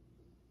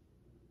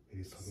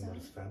 Maybe he's talking about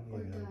his Son family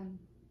or again. gun?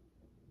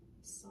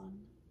 son.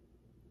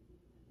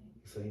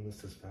 He said he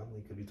missed his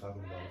family. Could be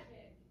talking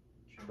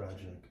about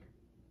tragic.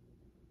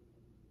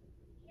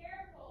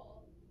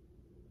 Careful.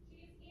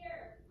 She's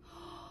here.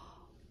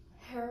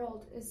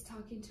 Harold is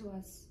talking to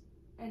us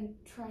and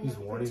trying He's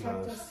to warning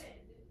protect us. us.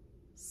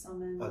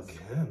 Summons.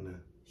 Again.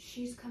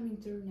 She's coming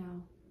through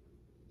now.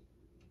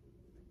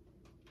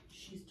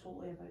 She's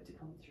totally about to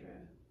come through.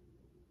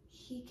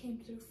 He came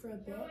through for a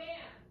bit.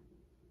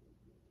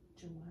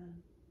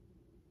 Joanne.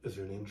 Is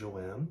your name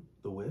Joanne,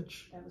 the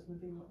witch? That was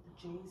maybe what the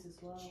J's as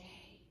well.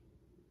 Jay.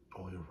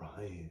 Oh, you're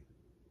right.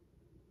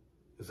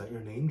 Is that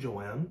your name,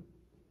 Joanne?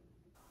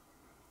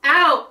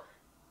 Ow!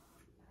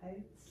 Out.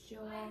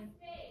 Joanne.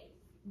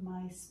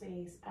 My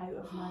space. Out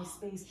of my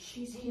space.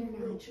 She's He here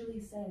now. literally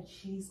said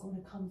she's going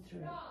to come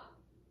through.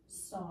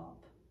 Stop.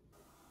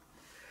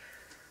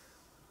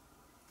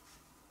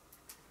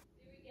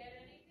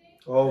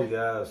 Oh,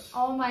 yes.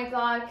 Oh my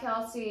god,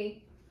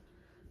 Kelsey.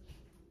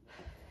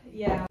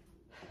 Yeah.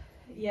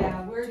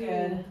 Yeah, we're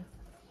Dude.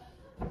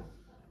 good.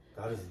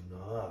 That is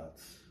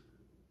nuts.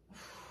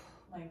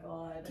 Oh my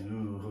god.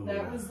 Dude.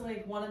 That was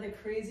like one of the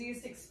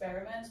craziest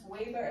experiments,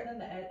 way better than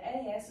the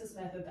NAS's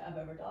method that I've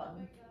ever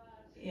done.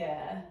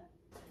 Yeah.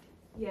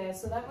 Yeah,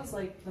 so that was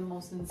like the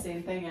most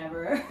insane thing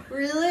ever.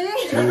 Really?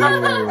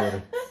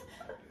 Dude.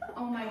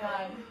 Oh my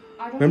god.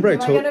 I don't Remember I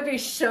know. told- I'm gonna be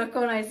shook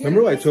when I see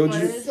Remember I this told one.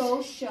 you- I'm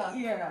so shook.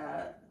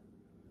 Yeah.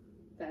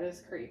 That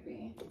is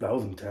creepy. That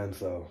was intense,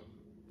 though.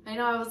 I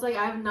know, I was like,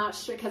 I'm not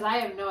sure, because I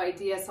have no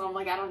idea, so I'm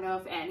like, I don't know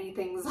if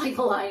anything's like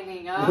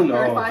lining up, No,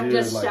 or if I'm dude,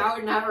 just like-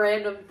 shouting out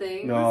random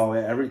things. No,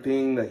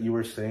 everything that you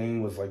were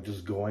saying was like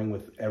just going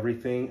with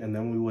everything, and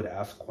then we would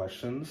ask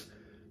questions.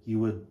 You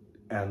would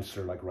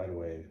answer like right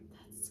away.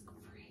 That's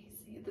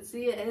crazy.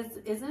 See,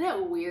 isn't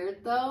it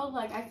weird though?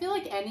 Like, I feel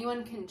like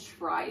anyone can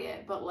try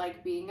it, but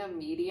like being a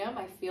medium,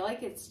 I feel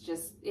like it's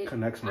just, it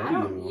Connects more I to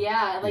don't, you.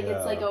 yeah, like Yeah.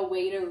 it's like a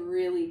way to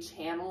really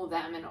channel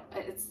them, and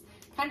it's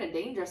kind of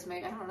dangerous,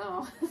 maybe, I don't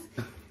know.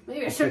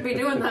 Maybe I shouldn't be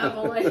doing that,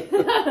 but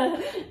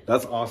like...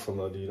 That's awesome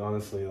though, dude.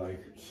 Honestly,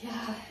 like.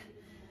 Yeah.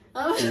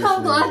 I'm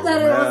Seriously, glad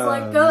that it was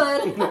like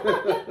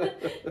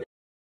good.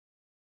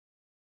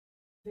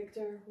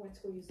 Victor went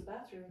to go use the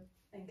bathroom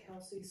and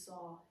Kelsey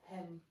saw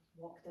him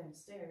walk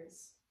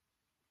downstairs.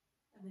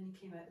 And then he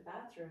came out the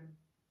bathroom.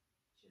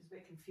 She was a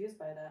bit confused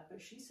by that,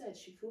 but she said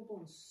she full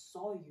blown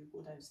saw you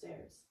go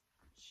downstairs.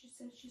 She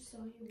said she saw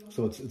you walk.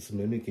 So it's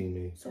mimicking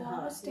me. So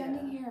I was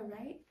standing Yeah. here,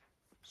 right?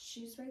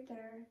 She's right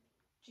there.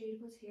 Jade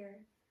was here.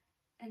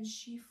 And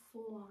she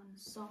full on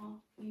saw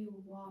you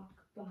walk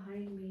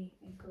behind me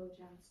and go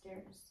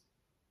downstairs.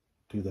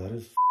 Dude, that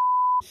is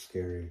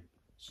scary.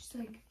 She's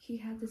like, he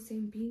had the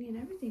same beanie and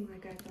everything.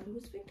 Like, I thought it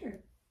was Victor.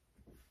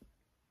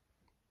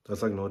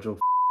 That's like no joke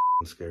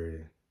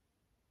scary.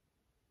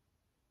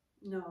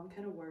 No, I'm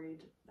kind of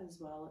worried as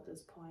well at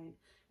this point.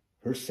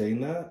 Her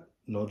saying that,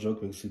 no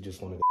joke, makes you just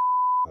want to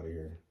get out of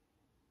here.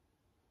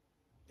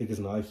 Because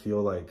now I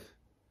feel like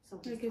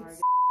Something's Like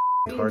it's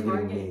targeting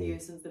targeting me. you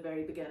since the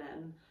very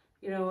beginning.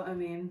 You know what I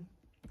mean?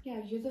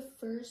 Yeah, you're the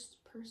first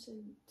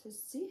person to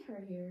see her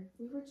here.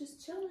 We were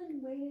just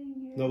chilling, waiting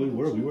here. No, we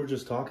were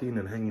just talking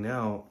and hanging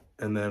out,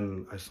 and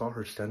then I saw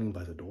her standing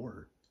by the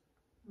door.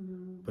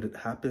 Mm-hmm. But it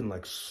happened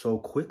like so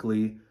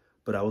quickly,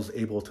 but I was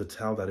able to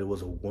tell that it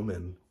was a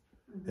woman,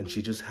 and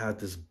she just had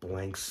this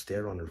blank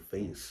stare on her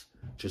face,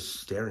 just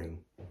staring.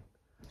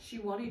 She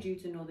wanted you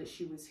to know that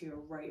she was here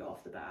right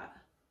off the bat.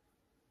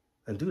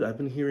 And dude, I've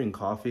been hearing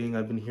coughing,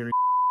 I've been hearing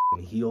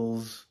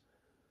heels.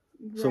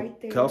 So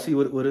Right there. Kelsey,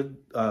 what did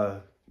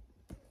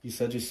you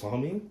said you saw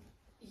me?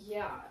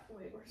 Yeah.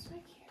 Wait, where's my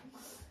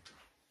camera?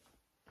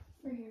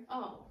 Right here.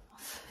 Oh.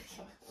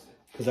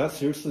 Because that's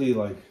seriously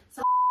like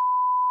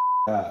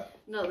that.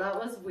 No, that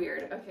was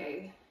weird.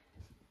 Okay.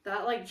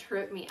 That like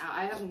tripped me out.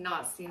 I have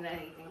not seen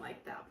anything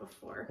like that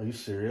before. Are you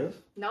serious?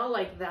 Not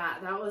like that.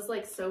 That was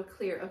like so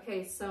clear.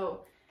 Okay,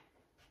 so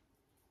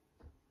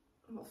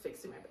I'm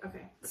fixing my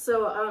okay.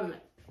 So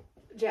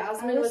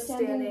Jazmyne was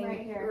standing right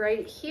here.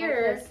 Like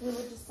this. We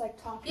were just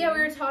like talking. Yeah, we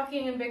were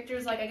talking and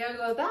Victor's like, I gotta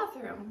go to the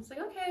bathroom. I was like,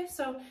 okay.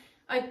 So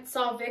I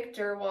saw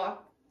Victor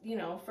walk, you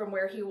know, from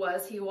where he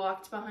was. He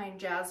walked behind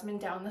Jazmyne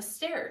down the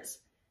stairs.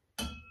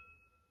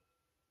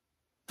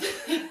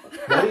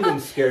 That even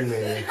scared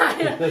me.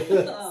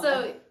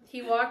 So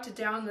he walked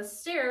down the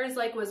stairs,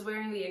 like was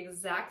wearing the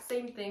exact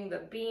same thing, the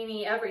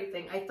beanie,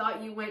 everything. I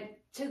thought you went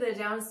to the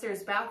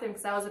downstairs bathroom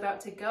because I was about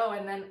to go,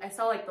 and then I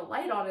saw like the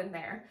light on in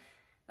there.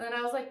 And then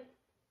I was like,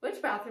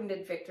 which bathroom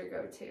did Victor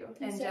go to?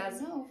 And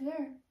no, over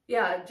there.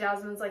 yeah,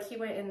 Jazmyne's like, he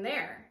went in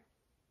there.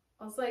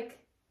 I was like,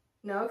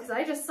 no, because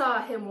I just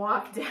saw him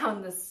walk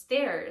down the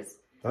stairs.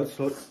 That's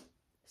what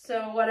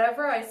So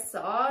whatever I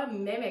saw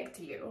mimicked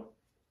you.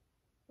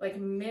 Like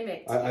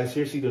mimicked you. I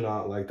seriously do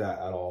not like that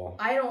at all.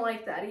 I don't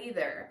like that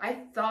either. I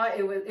thought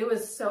it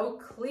was so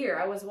clear.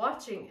 I was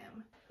watching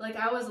him. Like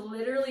I was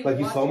literally Like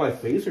you watching. saw my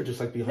face or just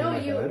like behind my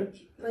head?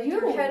 Like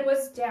your head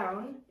was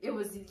down. It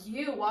was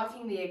you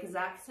walking the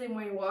exact same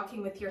way,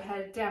 walking with your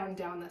head down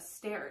the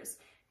stairs.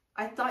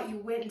 I thought you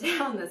went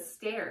down the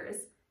stairs.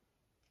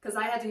 because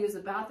I had to use the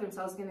bathroom,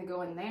 so I was gonna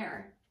go in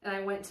there, and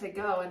I went to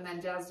go, and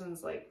then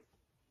Jasmine's like,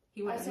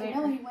 he went I in said, there.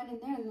 no, he went in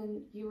there, and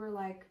then you were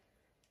like,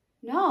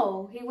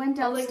 no, he went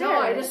I was downstairs. like,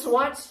 no, I just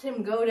watched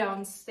him go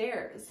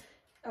downstairs.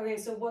 Okay,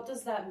 so what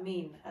does that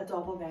mean, a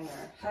doppelganger?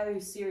 How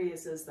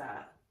serious is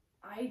that?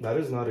 That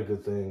is not a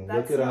good thing.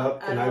 That's Look it not,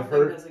 up, and I don't I've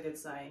think heard. that's a good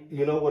sign.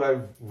 You know what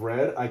I've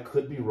read? I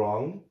could be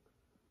wrong,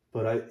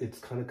 but it's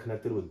kind of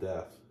connected with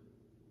death.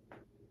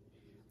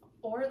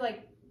 Or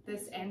like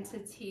this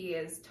entity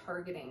is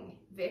targeting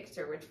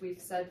Victor, which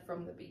we've said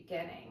from the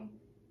beginning.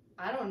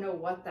 I don't know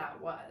what that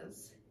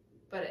was,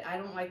 but I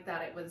don't like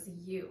that it was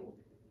you.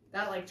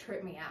 That like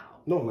tripped me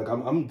out. No, like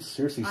I'm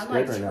seriously I'm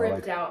scared like right now.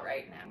 tripped out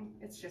right now.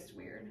 It's just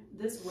weird.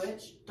 This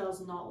witch does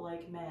not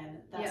like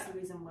men. That's Yeah. the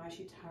reason why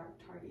she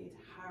targeted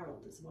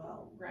Harold as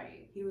well.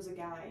 Right. He was a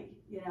guy,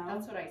 you know?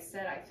 That's what I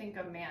said. I think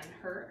a man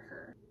hurt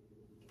her.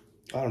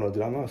 I don't know,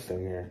 dude. I'm not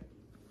staying here.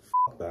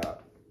 F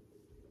that.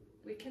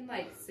 We can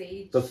like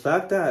sage. The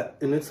fact that,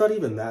 and it's not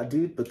even that,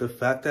 dude, but the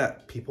fact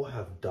that people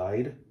have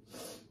died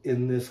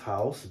in this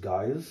house,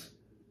 guys.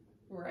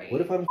 Right.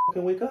 What if I don't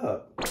fucking wake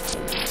up?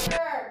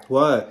 Sure.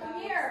 What?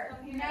 Come here.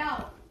 Come here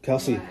now.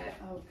 Kelsey. What?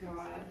 Oh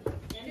god.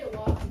 And it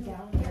walks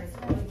down here.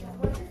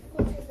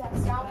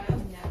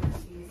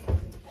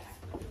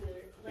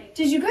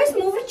 Did you guys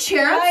move a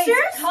chair Guys,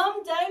 upstairs?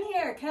 come down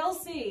here,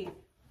 Kelsey.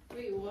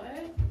 Wait,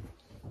 what?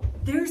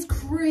 There's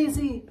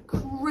crazy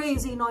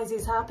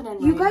noises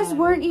happening You right guys now.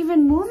 weren't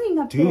even moving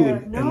up Dude, there.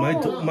 and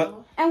my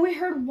And we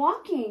heard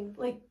walking.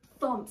 Like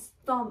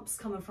thumps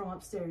coming from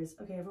upstairs.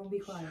 Okay, everyone be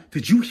quiet.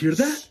 did you hear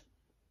that?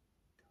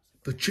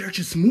 The chair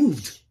just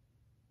moved.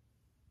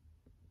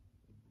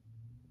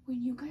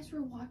 When you guys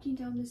were walking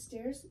down the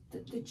stairs,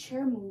 the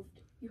chair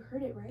moved. You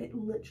heard it, right? It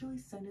literally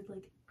sounded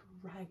like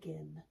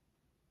dragon.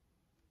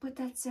 But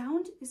that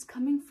sound is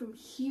coming from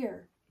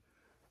here.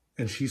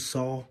 And she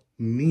saw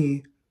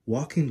me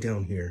walking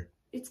down here.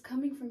 It's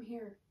coming from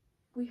here.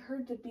 We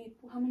heard the beep.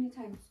 How many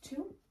times?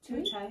 Two?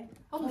 Three? Okay.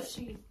 Oh,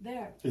 she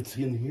there. It's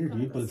in here,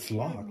 dude, but it's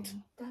locked.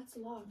 That's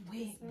locked.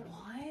 Wait,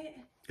 what?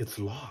 It's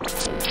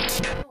locked.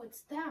 Oh,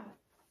 it's that.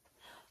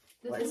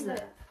 What is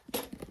it?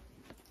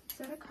 Is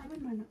that a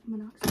carbon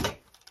monoxide?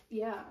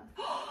 Yeah.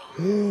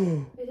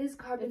 And It is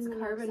carbon It's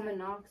monoxide. carbon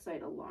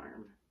monoxide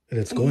alarm.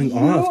 it's going You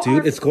off,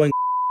 dude. are It's going.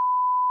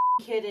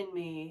 Kidding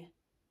me.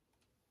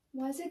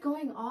 Why is it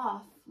going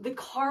off? The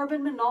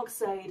carbon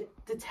monoxide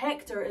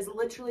detector is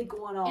literally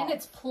going off. And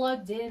it's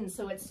plugged in,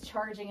 so it's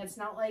charging. It's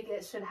not like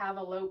it should have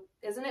a low.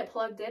 Isn't it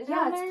plugged in? Yeah,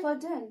 down it's there?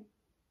 plugged in.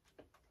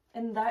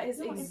 And that is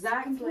No, it's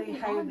exactly completely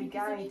how on the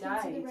because guy you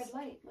can see the died. red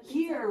light. Look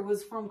Here inside.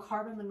 was from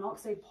carbon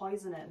monoxide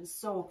poisoning.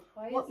 So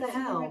Why what is the it- See the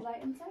red hell?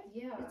 light inside?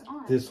 Yeah. It's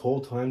on. This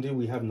whole time, dude,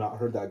 we have not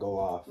heard that go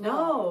off.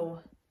 No.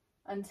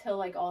 Until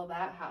like all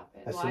that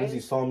happened. As Why soon as you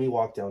is- saw me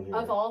walk down here.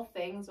 Of all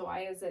things,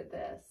 why is it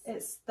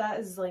this? That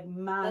is like That's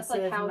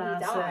massive, like how he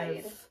massive.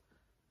 died.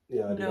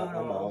 Yeah, dude, No,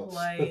 I'm out.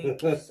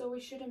 like- So we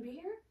shouldn't be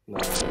here? No.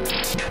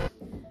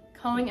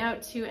 Calling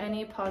out to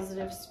any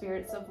positive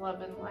spirits of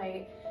love and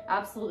light.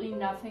 Absolutely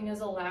nothing is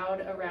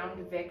allowed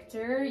around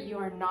Victor. You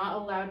are not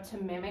allowed to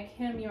mimic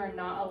him. You are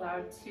not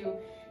allowed to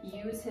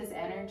use his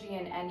energy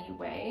in any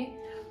way.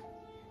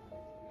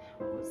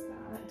 What was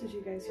that? Did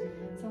you guys hear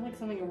that? Sound like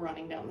something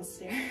running down the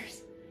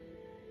stairs.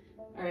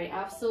 Alright,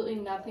 absolutely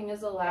nothing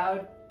is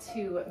allowed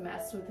to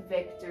mess with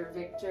Victor.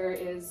 Victor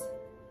is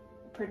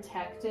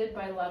protected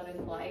by love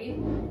and light.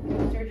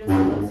 Victor, just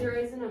close your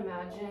eyes and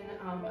imagine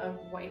a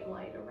white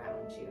light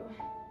around you.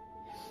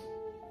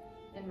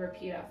 And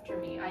repeat after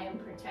me. I am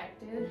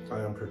protected. I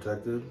am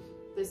protected.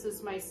 This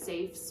is my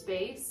safe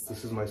space.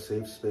 This is my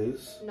safe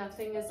space.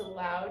 Nothing is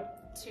allowed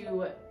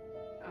to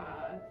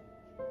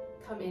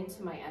come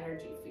into my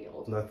energy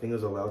field. Nothing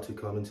is allowed to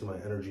come into my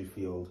energy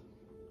field.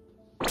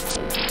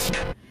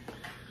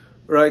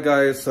 Right,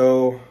 guys,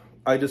 so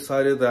I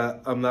decided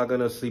that I'm not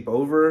gonna sleep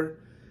over.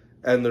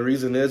 And the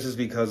reason is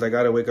because I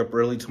gotta wake up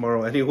early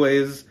tomorrow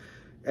anyways.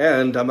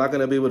 And I'm not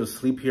gonna be able to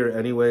sleep here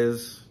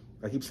anyways.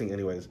 I keep saying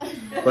anyways.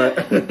 But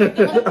I'm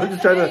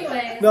just trying to...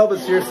 Anyways. No, but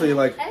seriously,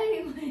 like...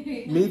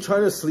 Anyway. Me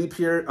trying to sleep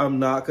here, I'm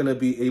not going to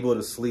be able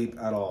to sleep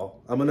at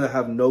all. I'm going to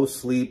have no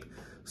sleep.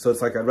 So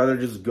it's like I'd rather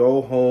just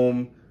go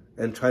home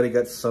and try to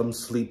get some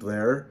sleep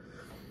there.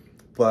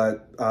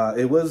 But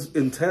it was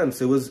intense.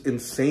 It was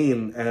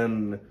insane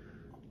and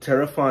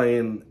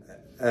terrifying.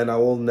 And I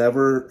will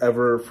never,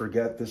 ever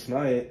forget this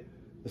night,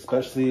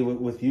 especially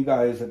with you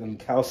guys and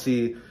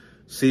Kelsey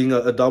seeing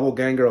a double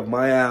ganger of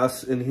my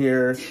ass in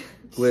here,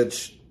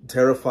 which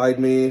terrified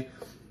me.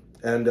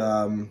 And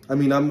I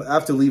mean, I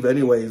have to leave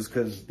anyways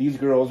because these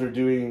girls are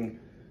doing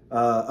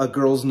a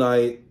girls'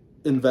 night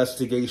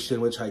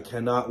investigation, which I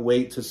cannot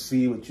wait to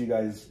see what you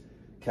guys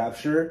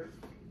capture.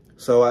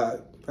 So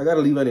I got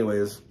to leave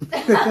anyways.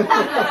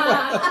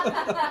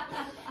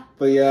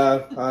 But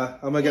yeah,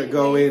 I'm gonna get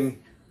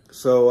going.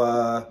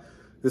 So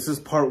this is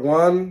part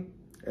 1,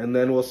 and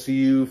then we'll see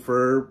you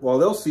for, well,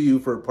 they'll see you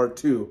for part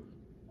 2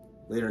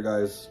 later,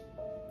 guys.